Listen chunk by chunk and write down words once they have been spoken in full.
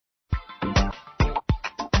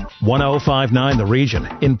1059 The Region,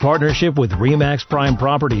 in partnership with REMAX Prime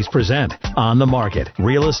Properties, present On the Market,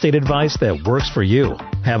 real estate advice that works for you.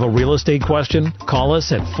 Have a real estate question? Call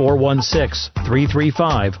us at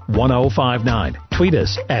 416-335-1059. Tweet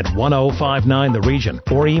us at 1059 The Region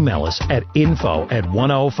or email us at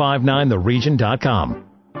info@1059theregion.com.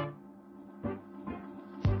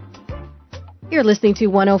 You're listening to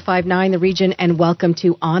 1059 The Region, and welcome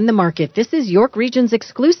to On the Market. This is York Region's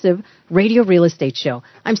exclusive radio real estate show.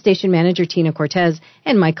 I'm station manager Tina Cortez,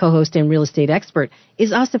 and my co-host and real estate expert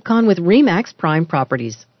is Asif Khan with REMAX Prime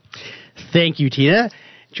Properties. Thank you, Tina.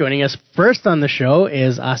 Joining us first on the show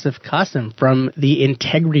is Asif Qasim from the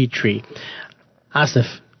Integrity Tree.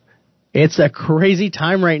 Asif, it's a crazy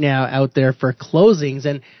time right now out there for closings,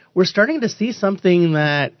 and we're starting to see something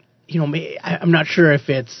that, I'm not sure if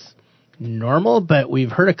it's normal, but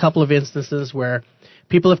we've heard a couple of instances where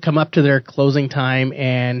people have come up to their closing time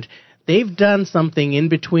and they've done something in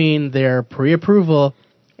between their pre-approval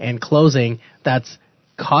and closing that's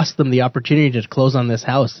cost them the opportunity to close on this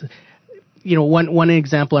house. One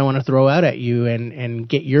example I want to throw out at you and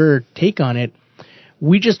get your take on it.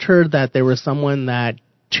 We just heard that there was someone that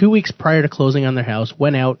 2 weeks prior to closing on their house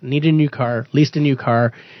went out, needed a new car, leased a new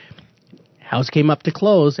car. House came up to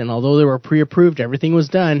close, and although they were pre-approved, everything was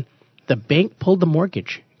done. The bank pulled the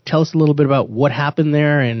mortgage. Tell us a little bit about what happened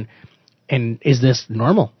there, and is this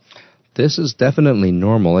normal? This is definitely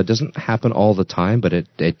normal. It doesn't happen all the time, but it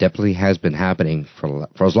definitely has been happening for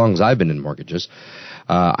as long as I've been in mortgages.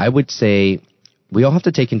 I would say we all have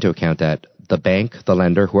to take into account that the bank, the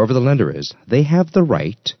lender, whoever the lender is, they have the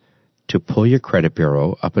right to pull your credit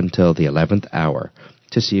bureau up until the 11th hour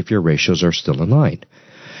to see if your ratios are still in line.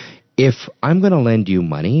 If I'm going to lend you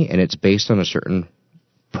money and it's based on a certain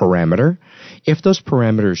parameter, if those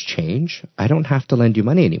parameters change, I don't have to lend you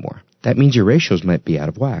money anymore. That means your ratios might be out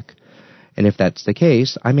of whack. And if that's the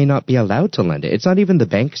case, I may not be allowed to lend it. It's not even the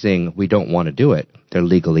bank saying we don't want to do it. They're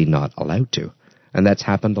legally not allowed to. And that's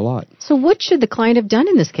happened a lot. So what should the client have done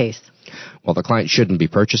in this case? Well, the client shouldn't be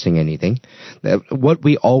purchasing anything. What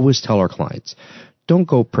we always tell our clients, don't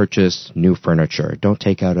go purchase new furniture. Don't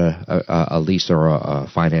take out a lease or a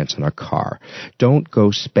finance on a car. Don't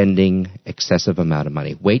go spending excessive amount of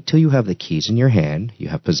money. Wait till you have the keys in your hand, you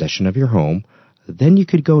have possession of your home, then you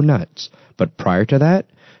could go nuts. But prior to that,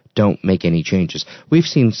 don't make any changes. We've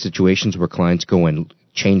seen situations where clients go and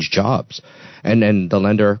change jobs, and then the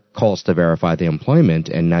lender calls to verify the employment,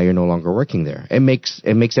 and now you're no longer working there. It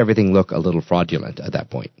makes everything look a little fraudulent at that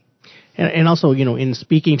point. And also, in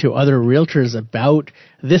speaking to other realtors about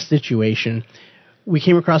this situation, we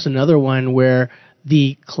came across another one where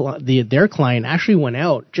their client actually went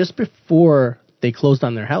out just before they closed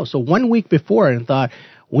on their house. So 1 week before, and thought,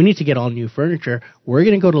 we need to get all new furniture. We're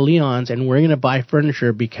going to go to Leon's and we're going to buy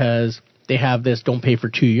furniture because they have this don't pay for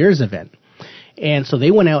 2 years event. And so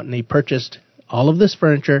they went out and they purchased all of this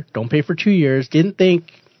furniture, don't pay for 2 years, didn't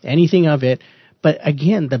think anything of it. But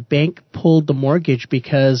again, the bank pulled the mortgage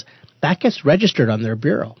because that gets registered on their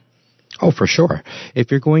bureau. Oh, for sure. If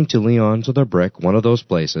you're going to Leon's or the Brick, one of those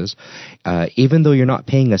places, even though you're not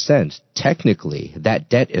paying a cent, technically that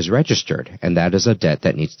debt is registered, and that is a debt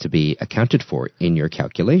that needs to be accounted for in your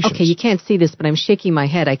calculations. Okay, you can't see this, but I'm shaking my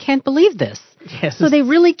head. I can't believe this. Yes. So they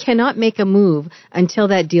really cannot make a move until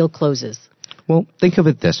that deal closes. Well, think of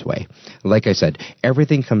it this way. Like I said,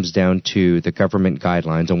 everything comes down to the government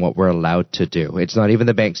guidelines on what we're allowed to do. It's not even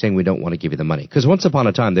the bank saying we don't want to give you the money, because once upon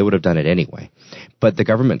a time they would have done it anyway. But the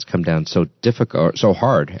government's come down so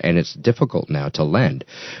hard, and it's difficult now to lend,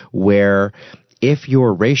 where if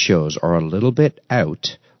your ratios are a little bit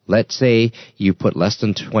out, let's say you put less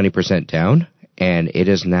than 20% down, and it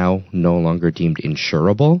is now no longer deemed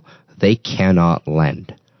insurable, they cannot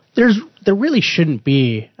lend. There really shouldn't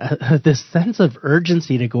be this sense of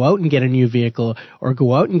urgency to go out and get a new vehicle or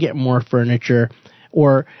go out and get more furniture.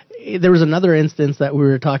 Or there was another instance that we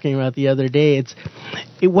were talking about the other day.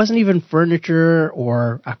 It wasn't even furniture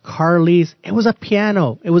or a car lease. It was a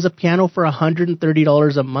piano. It was a piano for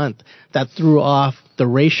 $130 a month that threw off the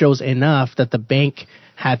ratios enough that the bank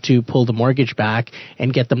had to pull the mortgage back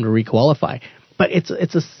and get them to requalify. But it's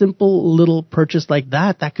a simple little purchase like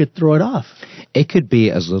that could throw it off. It could be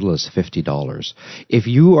as little as $50. If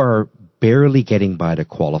you are barely getting by to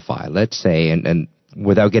qualify, let's say, and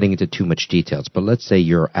without getting into too much details, but let's say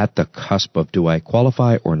you're at the cusp of do I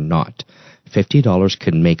qualify or not, $50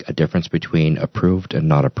 can make a difference between approved and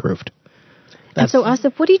not approved. And so,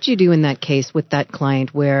 Asif, what did you do in that case with that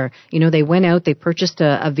client where, they went out, they purchased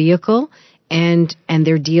a vehicle, and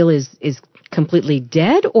their deal is completely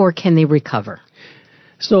dead, or can they recover?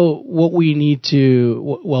 So what we need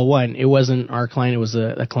to, well, one, it wasn't our client, it was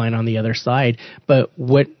a client on the other side. But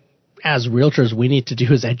what as realtors, we need to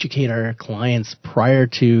do is educate our clients prior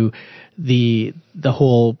to the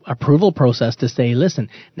whole approval process to say, listen,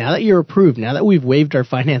 now that you're approved, now that we've waived our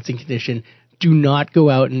financing condition, do not go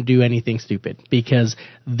out and do anything stupid, because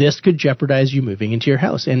this could jeopardize you moving into your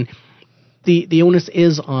house. And the onus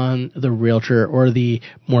is on the realtor or the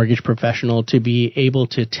mortgage professional to be able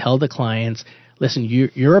to tell the clients, listen,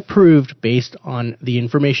 you're approved based on the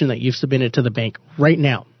information that you've submitted to the bank right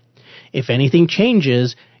now. If anything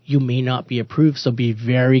changes, you may not be approved, so be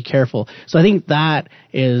very careful. So I think that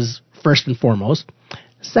is first and foremost.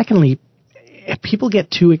 Secondly, people get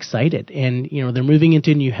too excited, and they're moving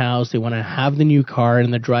into a new house. They want to have the new car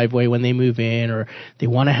in the driveway when they move in, or they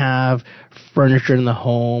want to have furniture in the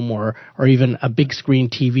home, or even a big screen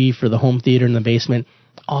TV for the home theater in the basement.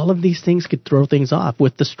 All of these things could throw things off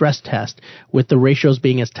with the stress test, with the ratios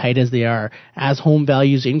being as tight as they are. As home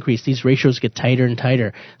values increase, these ratios get tighter and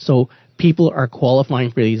tighter. So people are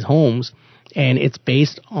qualifying for these homes, and it's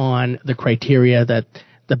based on the criteria that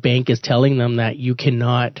the bank is telling them that you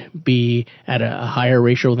cannot be at a higher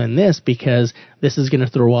ratio than this, because this is going to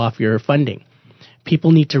throw off your funding.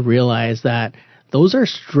 People need to realize that those are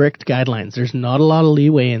strict guidelines. There's not a lot of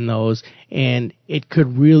leeway in those, and it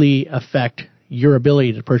could really affect your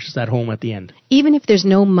ability to purchase that home at the end. Even if there's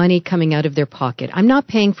no money coming out of their pocket, I'm not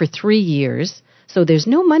paying for 3 years, so there's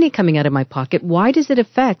no money coming out of my pocket. Why does it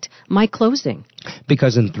affect my closing?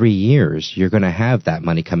 Because in 3 years, you're going to have that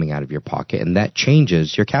money coming out of your pocket, and that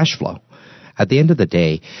changes your cash flow. At the end of the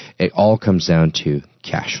day, it all comes down to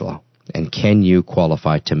cash flow. And can you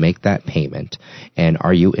qualify to make that payment? And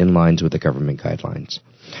are you in lines with the government guidelines?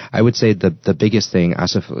 I would say the biggest thing,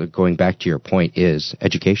 Asif, going back to your point, is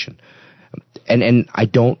education. And I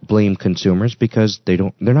don't blame consumers, because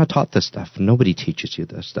they're not taught this stuff. Nobody teaches you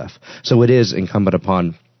this stuff. So it is incumbent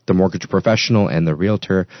upon the mortgage professional and the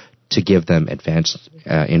realtor to give them advanced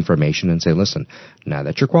information and say, listen, now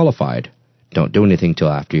that you're qualified, don't do anything till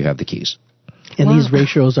after you have the keys. And these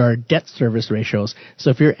ratios are debt service ratios. So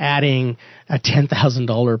if you're adding a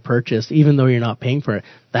 $10,000 purchase, even though you're not paying for it,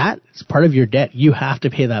 that's part of your debt. You have to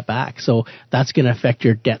pay that back. So that's going to affect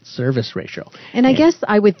your debt service ratio. And I guess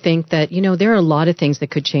I would think that, there are a lot of things that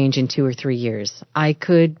could change in 2 or 3 years. I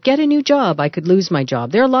could get a new job. I could lose my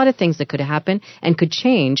job. There are a lot of things that could happen and could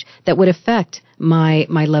change that would affect my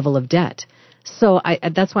level of debt. So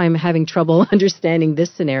that's why I'm having trouble understanding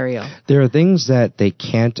this scenario. There are things that they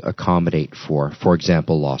can't accommodate for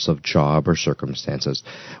example, loss of job or circumstances.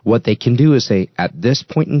 What they can do is say, at this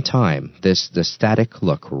point in time, the static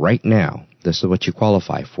look right now, this is what you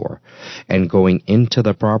qualify for. And going into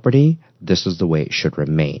the property, this is the way it should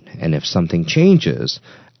remain. And if something changes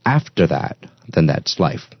after that, then that's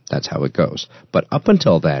life. That's how it goes. But up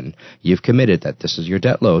until then, you've committed that this is your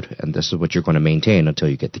debt load, and this is what you're going to maintain until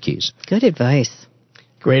you get the keys. Good advice.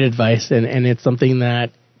 Great advice. And it's something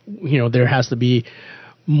that, there has to be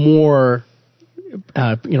more,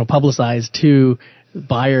 publicized to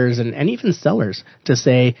buyers and even sellers to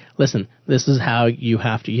say, listen, this is how you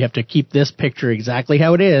have to keep this picture exactly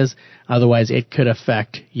how it is. Otherwise, it could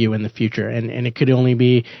affect you in the future. And it could only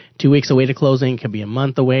be 2 weeks away to closing. It could be a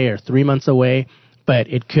month away or 3 months away, but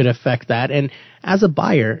it could affect that. And as a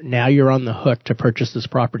buyer, now you're on the hook to purchase this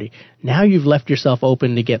property. Now you've left yourself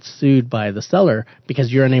open to get sued by the seller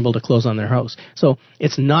because you're unable to close on their house. So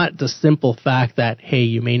it's not the simple fact that, hey,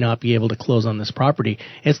 you may not be able to close on this property.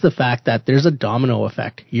 It's the fact that there's a domino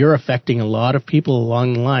effect. You're affecting a lot of people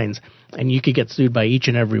along the lines, and you could get sued by each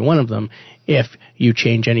and every one of them if you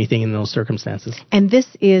change anything in those circumstances. And this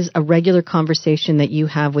is a regular conversation that you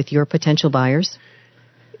have with your potential buyers?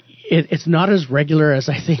 It's not as regular as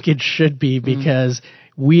I think it should be, because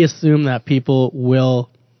we assume that people will,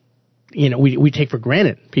 we take for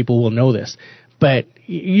granted people will know this. But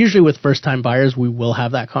usually with first-time buyers, we will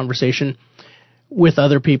have that conversation. With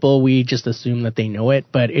other people, we just assume that they know it,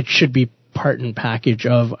 but it should be part and package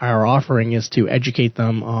of our offering is to educate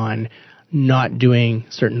them on not doing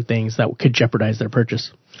certain things that could jeopardize their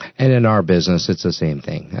purchase. And in our business, it's the same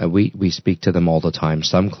thing. We speak to them all the time.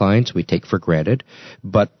 Some clients we take for granted,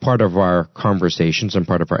 but part of our conversations and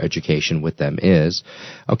part of our education with them is,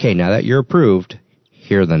 okay, now that you're approved,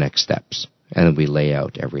 here are the next steps. And then we lay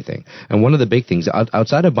out everything. And one of the big things,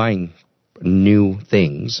 outside of buying new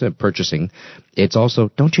things, purchasing, it's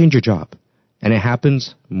also don't change your job. And it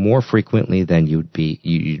happens more frequently than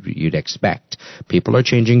you'd expect. People are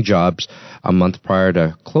changing jobs a month prior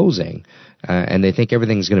to closing, and they think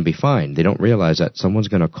everything's going to be fine. They don't realize that someone's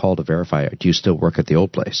going to call to verify, do you still work at the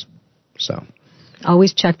old place? So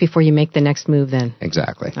always check before you make the next move then.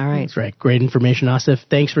 Exactly. All right. That's right. Great information, Asif.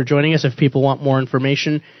 Thanks for joining us. If people want more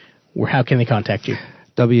information, how can they contact you?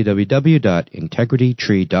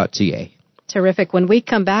 www.integritytree.ca. Terrific. When we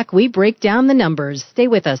come back, we break down the numbers. Stay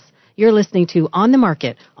with us. You're listening to On the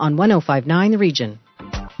Market on 105.9 The Region.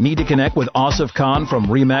 Need to connect with Asif Khan from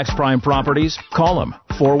REMAX Prime Properties? Call him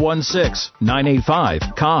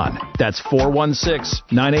 416-985-KHAN. That's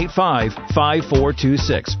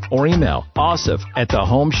 416-985-5426. Or email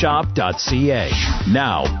asif@thehomeshop.ca.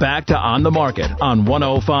 Now, back to On the Market on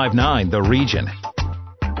 105.9 The Region.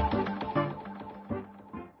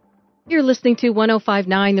 You're listening to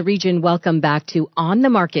 105.9 The Region. Welcome back to On the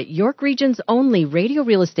Market, York Region's only radio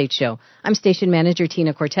real estate show. I'm station manager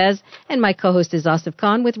Tina Cortez, and my co-host is Asif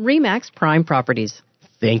Khan with REMAX Prime Properties.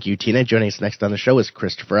 Thank you, Tina. Joining us next on the show is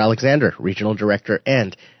Christopher Alexander, Regional Director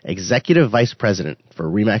and Executive Vice President for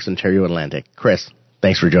REMAX Ontario Atlantic. Chris,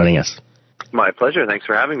 thanks for joining us. My pleasure. Thanks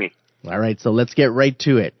for having me. All right, so let's get right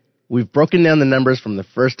to it. We've broken down the numbers from the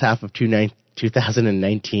first half of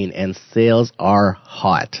 2019, and sales are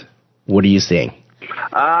hot. What are you seeing?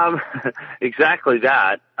 Exactly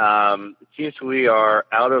that. It seems we are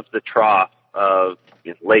out of the trough of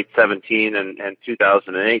late 17 and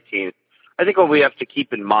 2018. I think what we have to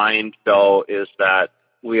keep in mind, though, is that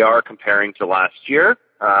we are comparing to last year,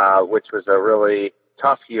 which was a really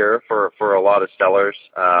tough year for a lot of sellers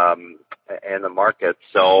and the market.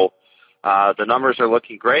 So the numbers are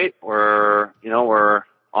looking great. We're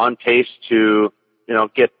on pace to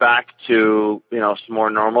get back to, some more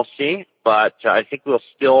normalcy, but I think we'll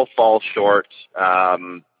still fall short,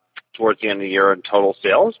 towards the end of the year in total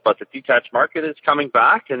sales, but the detached market is coming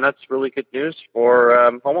back, and that's really good news for,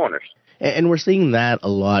 homeowners. And we're seeing that a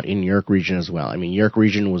lot in York Region as well. I mean, York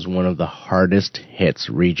Region was one of the hardest hits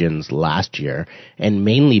regions last year, and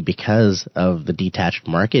mainly because of the detached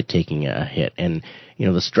market taking a hit. And,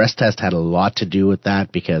 the stress test had a lot to do with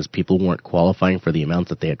that because people weren't qualifying for the amounts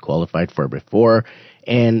that they had qualified for before.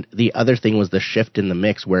 And the other thing was the shift in the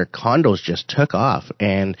mix where condos just took off.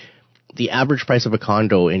 And the average price of a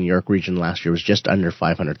condo in York Region last year was just under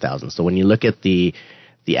 $500,000. So when you look at the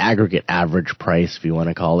aggregate average price, if you want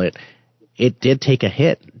to call it, it did take a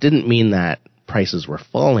hit. Didn't mean that prices were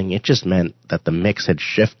falling. It just meant that the mix had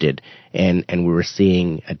shifted and we were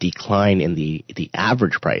seeing a decline in the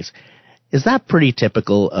average price. Is that pretty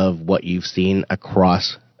typical of what you've seen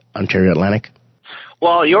across Ontario Atlantic?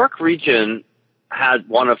 Well, York Region had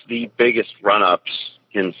one of the biggest run-ups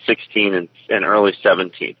in 16 and early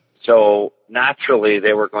 17. So naturally,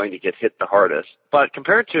 they were going to get hit the hardest. But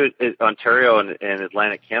compared to Ontario and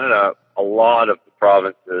Atlantic Canada, a lot of the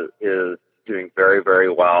province is doing very, very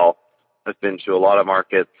well. I've been to a lot of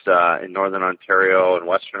markets in Northern Ontario and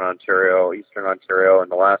Western Ontario, Eastern Ontario in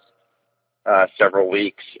the last several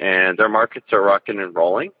weeks, and their markets are rocking and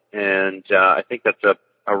rolling. And I think that's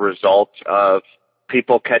a result of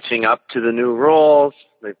people catching up to the new rules.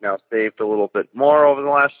 They've now saved a little bit more over the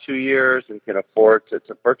last 2 years and can afford to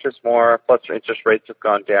purchase more, plus interest rates have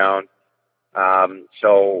gone down.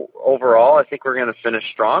 So overall, I think we're going to finish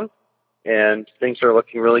strong, and things are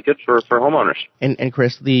looking really good for homeowners. And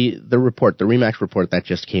Chris, the report, the REMAX report that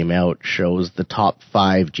just came out shows the top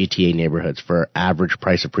 5 GTA neighborhoods for average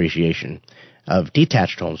price appreciation of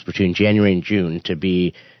detached homes between January and June to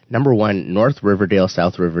be number 1, North Riverdale,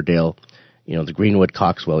 South Riverdale, the Greenwood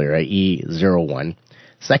Coxwell area, E01.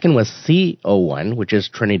 Second was C01, which is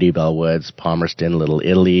Trinity Bellwoods, Palmerston, Little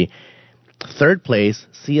Italy. Third place,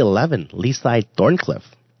 C11, Leaside Thorncliffe.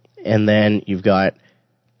 And then you've got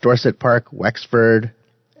Dorset Park, Wexford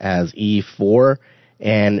as E4.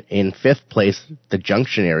 And in 5th place, the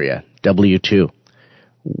Junction area, W2.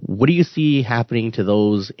 What do you see happening to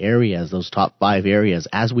those areas, those top 5 areas,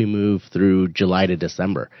 as we move through July to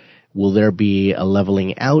December? Will there be a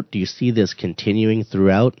leveling out? Do you see this continuing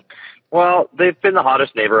throughout? Well, they've been the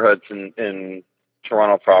hottest neighborhoods in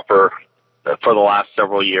Toronto proper for the last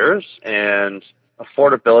several years, and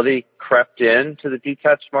affordability crept into the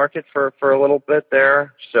detached market for a little bit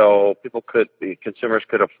there, so consumers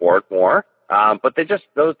could afford more. But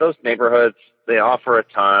those neighborhoods, they offer a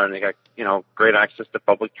ton. They got, great access to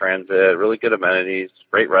public transit, really good amenities,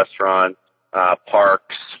 great restaurants,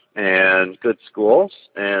 parks, and good schools,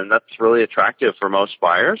 and that's really attractive for most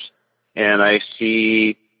buyers. And I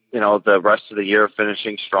see, the rest of the year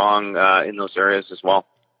finishing strong in those areas as well.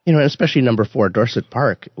 Especially number 4, Dorset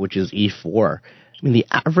Park, which is E4. I mean, the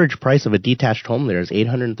average price of a detached home there is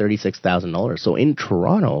 $836,000. So in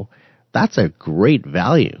Toronto, that's a great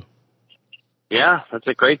value. Yeah, that's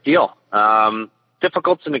a great deal.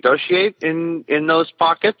 Difficult to negotiate in those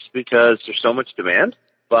pockets because there's so much demand.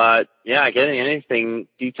 But yeah, getting anything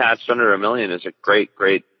detached under $1 million is a great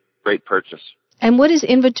purchase. And what is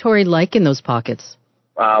inventory like in those pockets?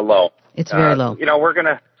 Low. It's very low.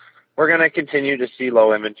 we're going to continue to see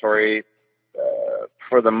low inventory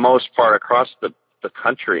for the most part across the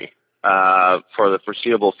country for the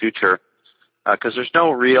foreseeable future, because there's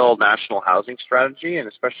no real national housing strategy, and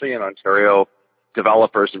especially in Ontario,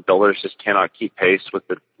 developers and builders just cannot keep pace with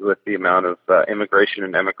the amount of immigration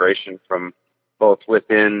and emigration from both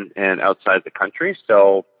within and outside the country.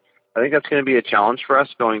 So I think that's going to be a challenge for us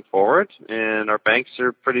going forward, and our banks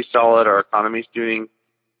are pretty solid. Our economy's doing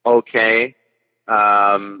okay,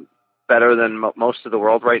 better than most of the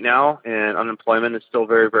world right now, and unemployment is still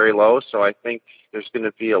very, very low. So I think there's going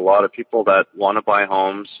to be a lot of people that want to buy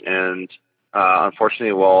homes, and unfortunately,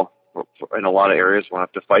 in a lot of areas, we'll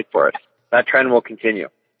have to fight for it. That trend will continue.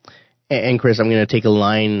 And Chris, I'm going to take a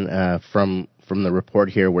line from the report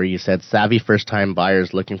here where you said savvy first-time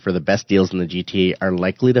buyers looking for the best deals in the GTA are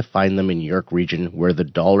likely to find them in York Region, where the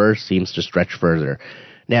dollar seems to stretch further.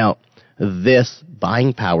 Now, this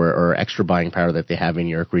buying power or extra buying power that they have in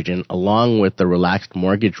York Region, along with the relaxed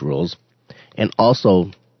mortgage rules and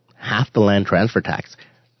also half the land transfer tax,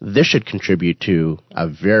 this should contribute to a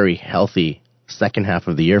very healthy second half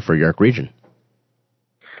of the year for York Region.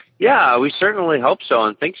 Yeah, we certainly hope so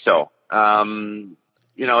and think so.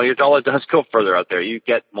 Your dollar does go further out there. You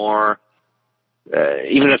get more,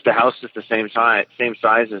 even if the house is the same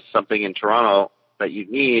size as something in Toronto that you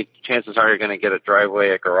need, chances are you're going to get a driveway,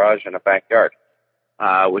 a garage, and a backyard,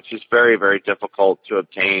 which is very, very difficult to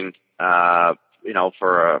obtain,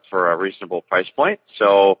 for a reasonable price point.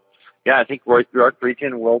 So, yeah, I think York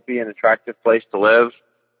Region will be an attractive place to live,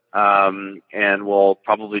 and will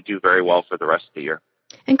probably do very well for the rest of the year.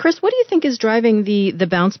 And Chris, what do you think is driving the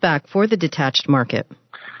bounce back for the detached market?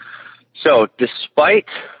 So despite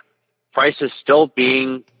prices still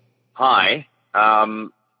being high,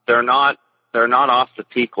 they're not off the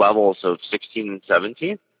peak levels of 16 and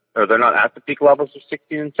 17, or they're not at the peak levels of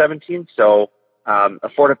 16 and 17. So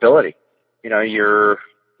affordability,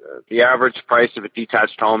 the average price of a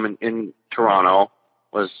detached home in Toronto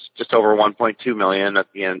was just over 1.2 million at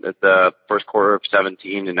the first quarter of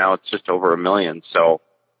 17, and now it's just over $1 million. So,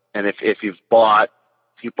 and if you bought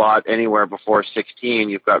anywhere before 16,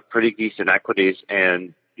 you've got pretty decent equities,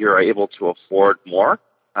 and you're able to afford more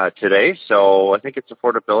today. So I think it's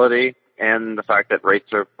affordability and the fact that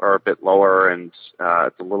rates are a bit lower, and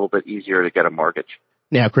it's a little bit easier to get a mortgage.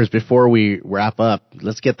 Now, Chris, before we wrap up,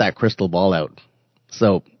 let's get that crystal ball out.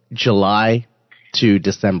 So July to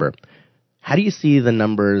December, how do you see the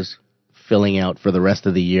numbers filling out for the rest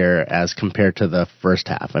of the year as compared to the first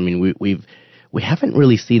half? I mean, we haven't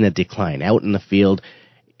really seen a decline out in the field.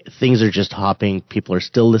 Things are just hopping. People are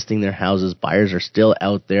still listing their houses. Buyers are still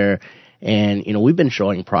out there. And, we've been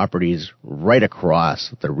showing properties right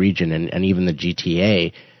across the region and even the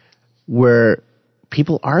GTA where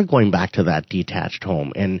people are going back to that detached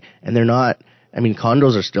home. And they're not,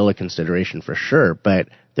 condos are still a consideration for sure, but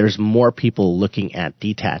there's more people looking at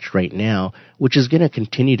detached right now, which is going to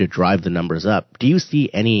continue to drive the numbers up. Do you see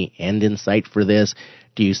any end in sight for this?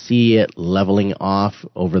 Do you see it leveling off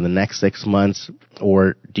over the next 6 months,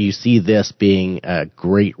 or do you see this being a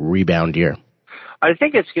great rebound year? I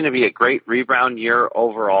think it's going to be a great rebound year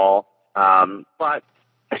overall, but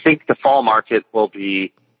I think the fall market will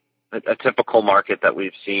be a typical market that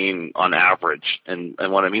we've seen on average. And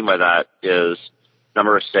what I mean by that is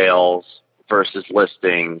number of sales versus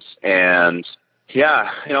listings. And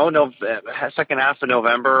second half of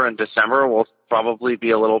November and December will probably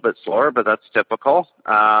be a little bit slower, but that's typical.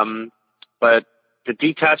 But the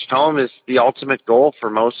detached home is the ultimate goal for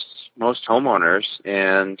most homeowners.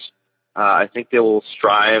 And I think they will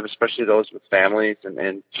strive, especially those with families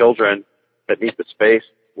and children that need the space,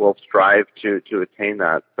 will strive to attain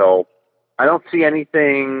that. So I don't see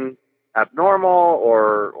anything abnormal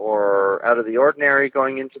or out of the ordinary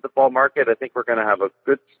going into the fall market. I think we're going to have a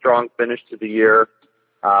good, strong finish to the year,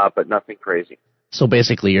 but nothing crazy. So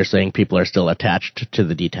basically you're saying people are still attached to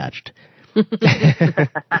the detached.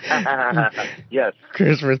 Yes.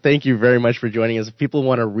 Christopher, thank you very much for joining us. If people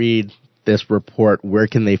want to read this report, where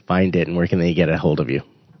can they find it and where can they get a hold of you?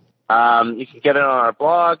 You can get it on our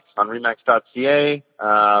blog on remax.ca.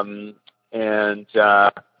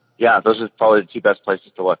 Those are probably the two best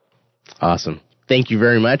places to look. Awesome. Thank you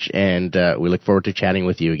very much, and we look forward to chatting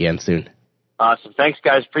with you again soon. Awesome. Thanks,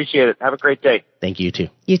 guys. Appreciate it. Have a great day. Thank you, too.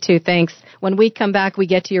 You too. Thanks. When we come back, we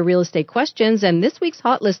get to your real estate questions and this week's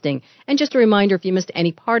hot listing. And just a reminder, if you missed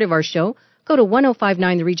any part of our show, go to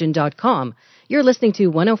 1059theregion.com. You're listening to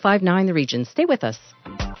 1059 The Region. Stay with us.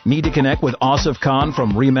 Need to connect with Asif Khan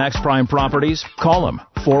from REMAX Prime Properties? Call him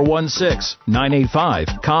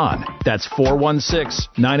 416-985-KHAN. That's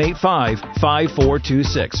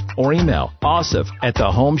 416-985-5426. Or email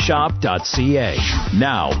asif@thehomeshop.ca.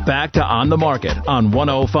 Now, back to On the Market on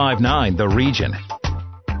 105.9 The Region.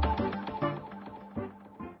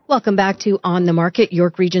 Welcome back to On the Market,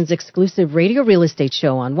 York Region's exclusive radio real estate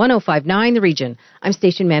show on 105.9 The Region. I'm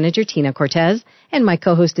station manager Tina Cortez, and my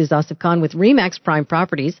co-host is Asif Khan with REMAX Prime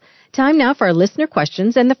Properties. Time now for our listener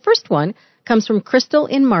questions, and the first one comes from Crystal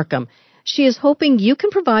in Markham. She is hoping you can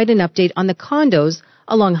provide an update on the condos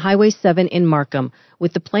along Highway 7 in Markham.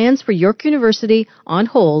 With the plans for York University on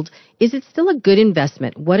hold, is it still a good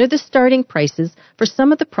investment? What are the starting prices for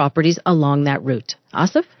some of the properties along that route?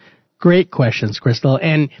 Asif? Great questions, Crystal.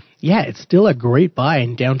 And yeah, it's still a great buy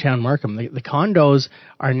in downtown Markham. The condos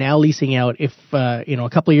are now leasing out. If, a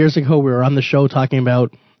couple of years ago we were on the show talking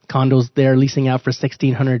about condos there leasing out for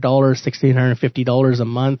 $1,600, $1,650 a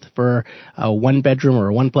month for a one bedroom or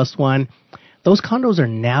a 1+1. Those condos are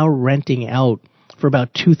now renting out for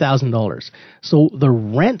about $2,000. So the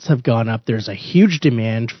rents have gone up. There's a huge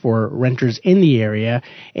demand for renters in the area,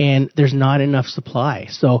 and there's not enough supply.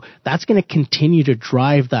 So that's going to continue to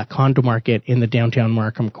drive that condo market in the downtown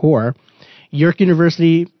Markham core. York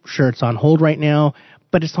University, sure, it's on hold right now,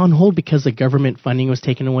 but it's on hold because the government funding was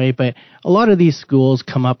taken away. But a lot of these schools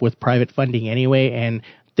come up with private funding anyway, and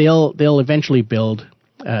they'll eventually build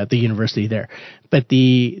the university there. But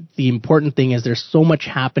the important thing is there's so much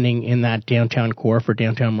happening in that downtown core for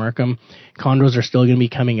downtown Markham. Condos are still going to be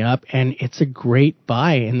coming up, and it's a great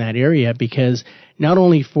buy in that area because not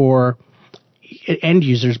only for end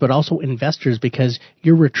users, but also investors, because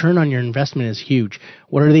your return on your investment is huge.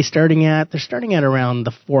 What are they starting at? They're starting at around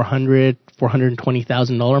the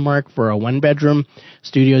 $420,000 mark for a one bedroom.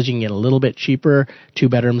 Studios, you can get a little bit cheaper, two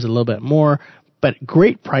bedrooms a little bit more, but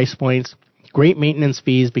great price points. Great maintenance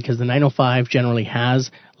fees because the 905 generally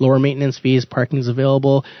has lower maintenance fees. Parking's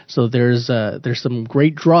available, so there's some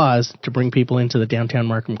great draws to bring people into the downtown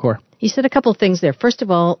Markham core. You said a couple of things there. First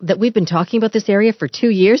of all, that we've been talking about this area for 2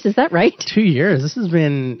 years. Is that right? 2 years. This has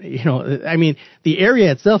been, the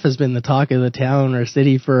area itself has been the talk of the town or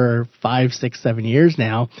city for 5, 6, 7 years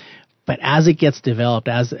now. But as it gets developed,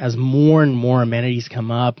 as more and more amenities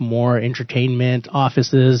come up, more entertainment,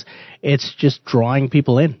 offices, it's just drawing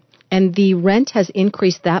people in. And the rent has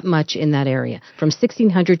increased that much in that area, from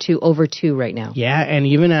 $1,600 to over $2,000 right now. Yeah, and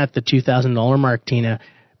even at the $2,000 mark, Tina,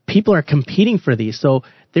 people are competing for these. So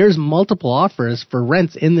there's multiple offers for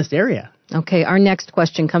rents in this area. Okay, our next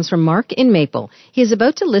question comes from Mark in Maple. He is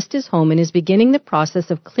about to list his home and is beginning the process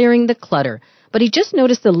of clearing the clutter. But he just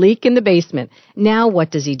noticed a leak in the basement. Now what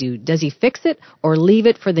does he do? Does he fix it or leave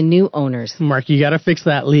it for the new owners? Mark, you got to fix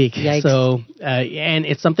that leak. Yikes. So, and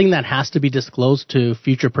it's something that has to be disclosed to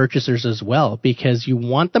future purchasers as well, because you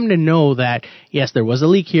want them to know that, yes, there was a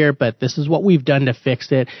leak here, but this is what we've done to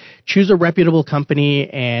fix it. Choose a reputable company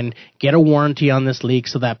and get a warranty on this leak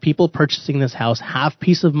so that people purchasing this house have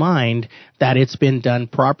peace of mind that it's been done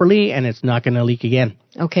properly and it's not going to leak again.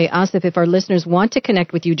 Okay, Asif, if our listeners want to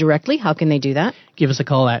connect with you directly, how can they do that? Give us a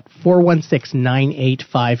call at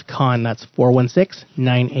 416-985-KHAN. That's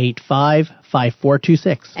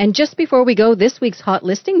 416-985-5426. And just before we go, this week's hot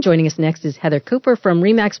listing, joining us next is Heather Cooper from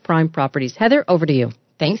REMAX Prime Properties. Heather, over to you.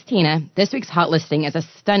 Thanks, Tina. This week's hot listing is a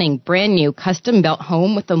stunning, brand new, custom-built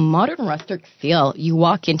home with a modern rustic feel. You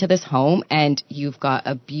walk into this home and you've got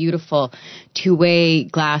a beautiful two-way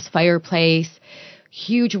glass fireplace,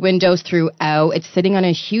 huge windows throughout. It's sitting on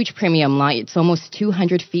a huge premium lot. It's almost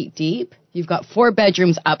 200 feet deep. You've got 4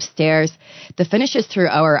 bedrooms upstairs. The finishes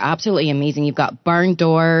throughout are absolutely amazing. You've got barn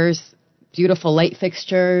doors, beautiful light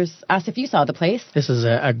fixtures. Asif, you saw the place. This is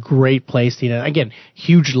a great place, Tina. Again,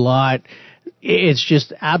 huge lot. It's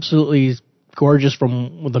just absolutely gorgeous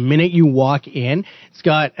from the minute you walk in. It's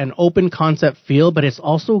got an open concept feel, but it's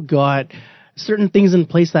also got certain things in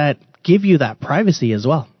place that give you that privacy as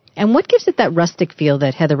well. And what gives it that rustic feel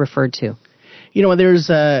that Heather referred to? You know, there's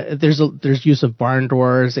use of barn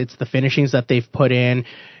doors. It's the finishings that they've put in.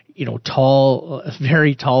 You know, tall,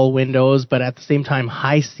 very tall windows, but at the same time,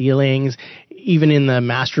 high ceilings. Even in the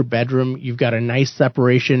master bedroom, you've got a nice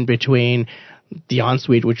separation between the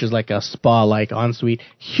ensuite, which is like a spa-like ensuite,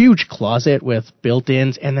 huge closet with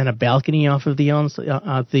built-ins, and then a balcony off of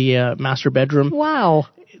the master bedroom. Wow.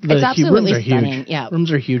 It's absolutely rooms are stunning. huge. Yeah.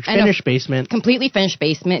 Rooms are huge. Finished basement. Completely finished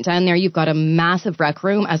basement down there. You've got a massive rec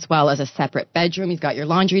room as well as a separate bedroom. You've got your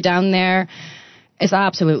laundry down there. It's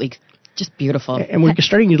absolutely just beautiful. And we're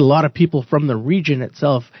starting to get a lot of people from the region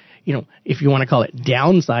itself. if you want to call it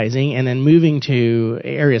downsizing and then moving to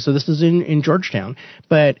areas. So this is in Georgetown,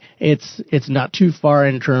 but it's not too far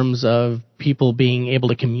in terms of people being able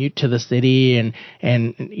to commute to the city, and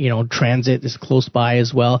transit is close by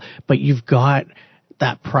as well. But you've got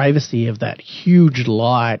that privacy of that huge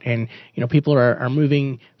lot, and people are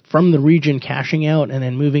moving from the region, cashing out, and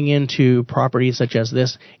then moving into properties such as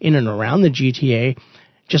this in and around the GTA,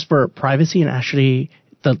 just for privacy and actually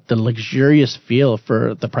the luxurious feel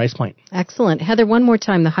for the price point. Excellent. Heather, one more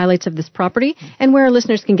time, the highlights of this property and where our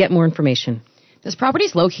listeners can get more information. This property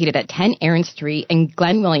is located at 10 Aaron Street in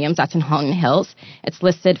Glen Williams. That's in Halton Hills. It's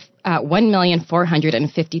listed at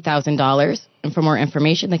 $1,450,000. And for more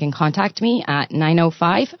information, they can contact me at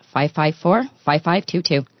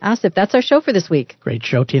 905-554-5522. Asif, that's our show for this week. Great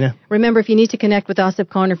show, Tina. Remember, if you need to connect with Asif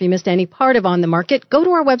Khan or if you missed any part of On the Market, go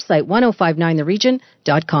to our website,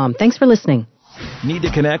 1059theregion.com. Thanks for listening. Need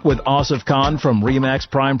to connect with Asif Khan from REMAX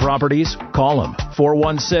Prime Properties? Call him,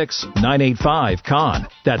 416-985-KHAN.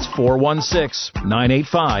 That's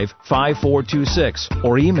 416-985-5426.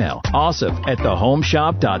 Or email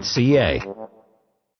asif@thehomeshop.ca.